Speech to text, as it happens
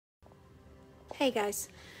Hey guys,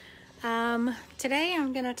 today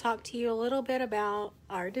I'm going to talk to you a little bit about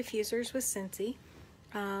our diffusers with Scentsy.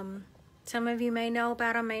 Some of you may know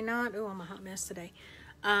about them, may not. Oh, I'm a hot mess today.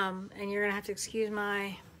 And you're going to have to excuse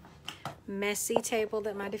my messy table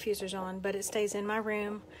that my diffuser's on, but it stays in my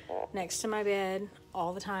room next to my bed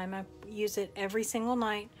all the time. I use it every single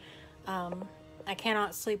night. I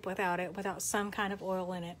cannot sleep without it, without some kind of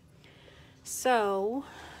oil in it. So,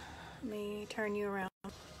 let me turn you around.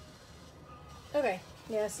 Okay,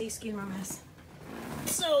 yeah, see, excuse my mess.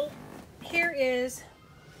 So, here is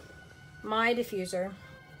my diffuser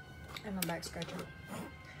and my back scratcher.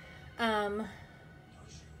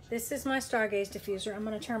 This is my Stargaze diffuser. I'm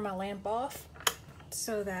going to turn my lamp off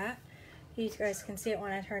so that you guys can see it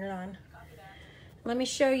when I turn it on. Let me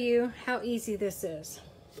show you how easy this is.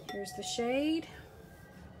 Here's the shade.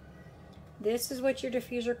 This is what your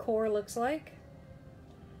diffuser core looks like.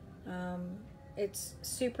 It's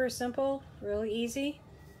super simple, really easy,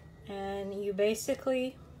 and you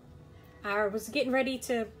basically, I was getting ready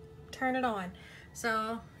to turn it on.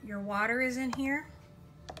 So your water is in here.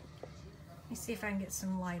 Let me see if I can get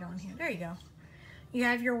some light on here. There you go. You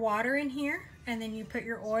have your water in here, and then you put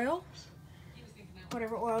your oil,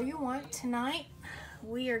 whatever oil you want. Tonight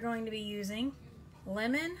we are going to be using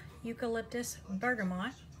lemon, eucalyptus,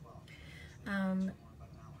 bergamot.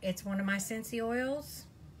 It's one of my Scentsy oils.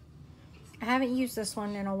 I haven't used this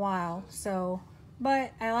one in a while,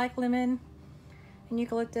 but I like lemon and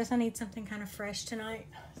eucalyptus. I need something kind of fresh tonight.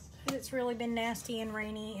 It's really been nasty and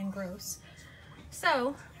rainy and gross.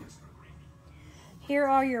 So, here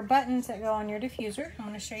are your buttons that go on your diffuser. I'm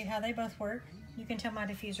going to show you how they both work. You can tell my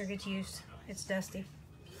diffuser gets used. It's dusty.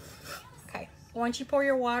 Okay, once you pour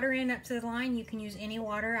your water in up to the line, you can use any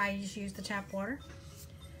water. I just use the tap water.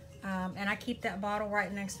 And I keep that bottle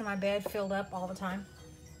right next to my bed filled up all the time.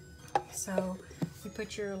 So you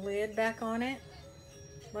put your lid back on it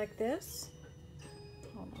like this.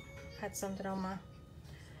 Hold on, I had something on my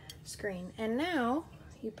screen. And now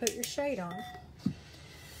you put your shade on.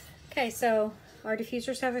 Okay, so our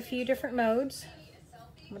diffusers have a few different modes.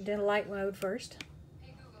 I'm gonna do the light mode first.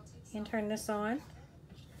 You can turn this on.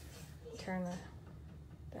 Turn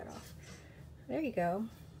that off. There you go.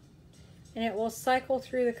 And it will cycle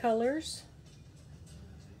through the colors.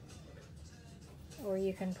 Or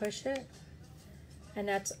you can push it, and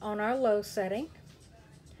that's on our low setting.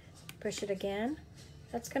 Push it again.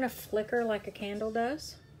 That's going to flicker like a candle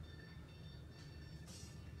does.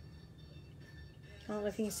 I don't know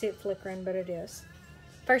if you can see it flickering, but it is.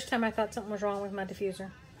 First time I thought something was wrong with my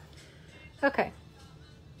diffuser. Okay,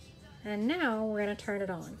 and now we're going to turn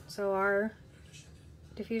it on. So our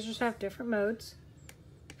diffusers have different modes.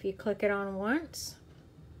 If you click it on once,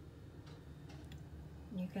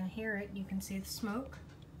 you can hear it. You can see the smoke.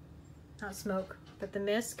 Not smoke, but the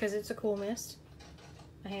mist, because it's a cool mist.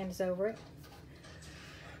 My hand is over it.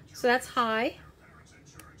 So that's high.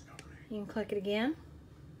 You can click it again,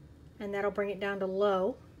 and that'll bring it down to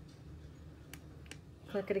low.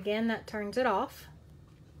 Click it again, that turns it off.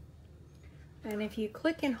 And if you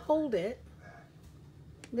click and hold it,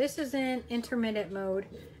 this is in intermittent mode,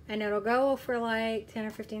 and it'll go for like 10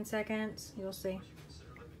 or 15 seconds. You'll see.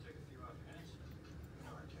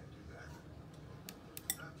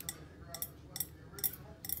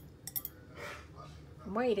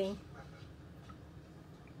 I'm waiting.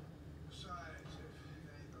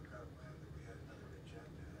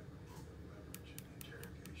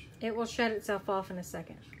 It will shut itself off in a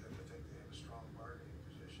second.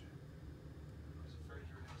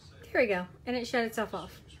 There we go. And it shut itself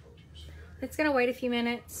off. It's going to wait a few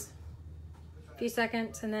minutes, a few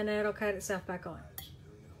seconds, and then it'll cut itself back on.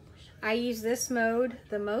 I use this mode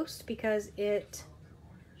the most because it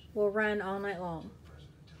will run all night long.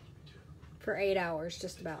 For 8 hours,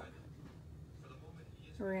 just about.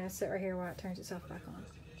 We're going to sit right here while it turns itself back on.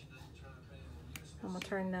 I'm going to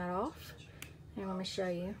turn that off, and let me show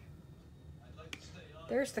you.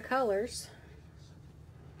 There's the colors.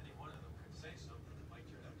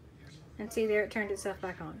 And see there, it turned itself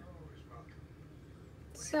back on.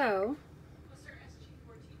 So,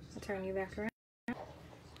 I'll turn you back around. And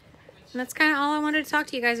that's kind of all I wanted to talk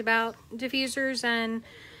to you guys about. Diffusers and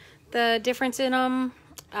the difference in them.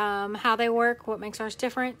 How they work, what makes ours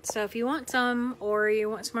different. So if you want some, or you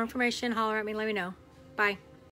want some more information, holler at me, let me know. Bye.